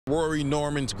Rory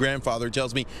Norman's grandfather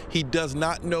tells me he does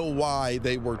not know why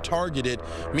they were targeted.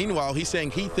 Meanwhile, he's saying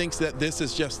he thinks that this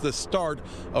is just the start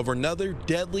of another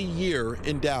deadly year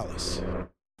in Dallas.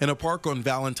 In a park on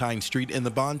Valentine Street in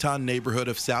the Bonton neighborhood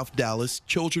of South Dallas,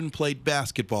 children played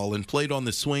basketball and played on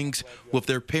the swings with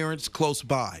their parents close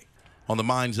by. On the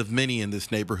minds of many in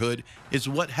this neighborhood is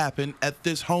what happened at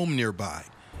this home nearby.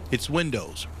 Its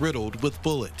windows riddled with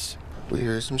bullets. We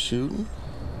heard some shooting.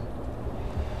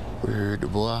 We heard the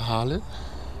boy holler,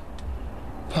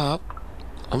 "Pop,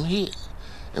 I'm hit."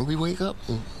 And we wake up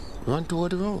and run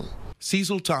toward the room.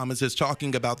 Cecil Thomas is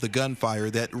talking about the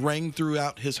gunfire that rang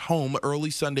throughout his home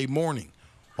early Sunday morning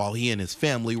while he and his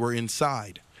family were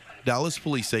inside. Dallas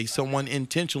police say someone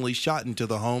intentionally shot into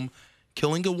the home,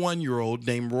 killing a 1-year-old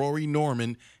named Rory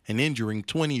Norman and injuring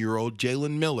 20-year-old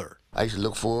Jalen Miller. I used to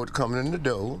look forward to coming in the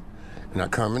door, and I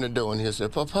come in the door and he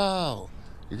said, "Papa,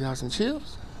 you got some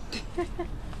chips?"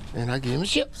 And I gave him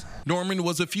chips. Norman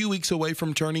was a few weeks away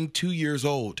from turning 2 years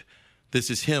old. This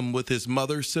is him with his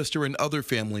mother, sister, and other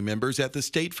family members at the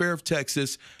State Fair of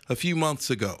Texas a few months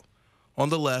ago. On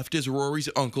the left is Rory's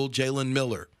uncle, Jalen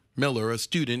Miller. Miller, a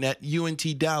student at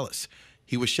UNT Dallas.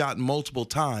 He was shot multiple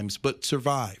times but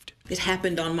survived. It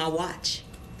happened on my watch,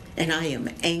 and I am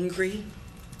angry,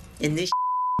 and this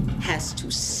has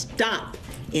to stop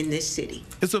in this city.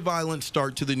 It's a violent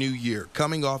start to the new year,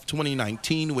 coming off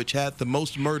 2019, which had the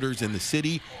most murders in the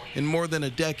city in more than a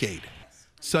decade.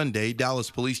 Sunday,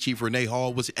 Dallas Police Chief Renee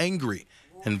Hall was angry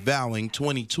and vowing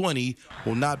 2020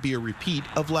 will not be a repeat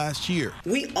of last year.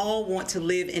 We all want to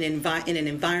live in an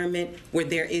environment where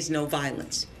there is no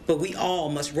violence, but we all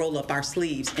must roll up our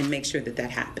sleeves and make sure that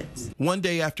that happens. One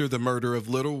day after the murder of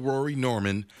little Rory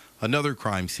Norman, another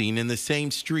crime scene in the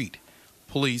same street.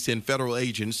 Police and federal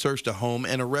agents searched a home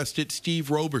and arrested Steve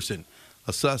Roberson,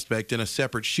 a suspect in a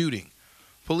separate shooting.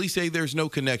 Police say there's no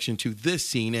connection to this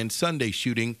scene and Sunday's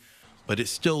shooting, but it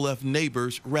still left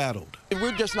neighbors rattled.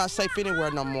 We're just not safe anywhere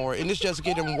no more, and it's just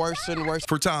getting worse and worse.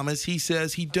 For Thomas, he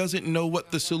says he doesn't know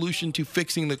what the solution to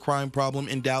fixing the crime problem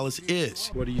in Dallas is.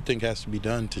 What do you think has to be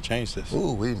done to change this?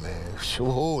 Ooh, man, sure,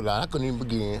 a whole lot. I couldn't even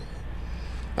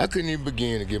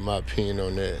begin to get my opinion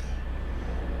on that.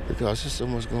 Because there's so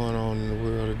much going on in the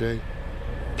world today.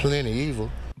 Plenty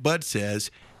evil. Bud says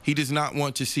he does not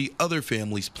want to see other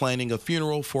families planning a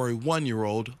funeral for a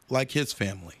 1-year-old like his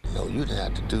family. No, you didn't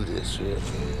have to do this shit,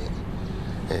 man.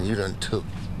 And you done took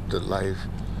the life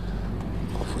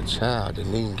of a child that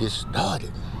didn't even get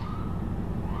started.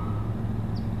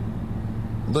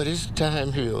 But this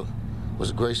time here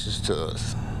was gracious to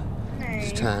us.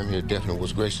 This time here definitely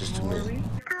was gracious to me.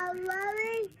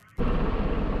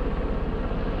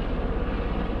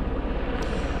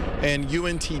 And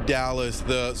UNT Dallas,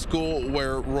 the school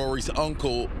where Rory's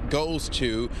uncle goes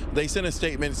to, they sent a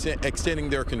statement extending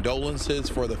their condolences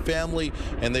for the family,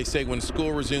 and they say when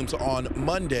school resumes on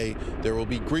Monday, there will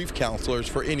be grief counselors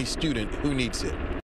for any student who needs it.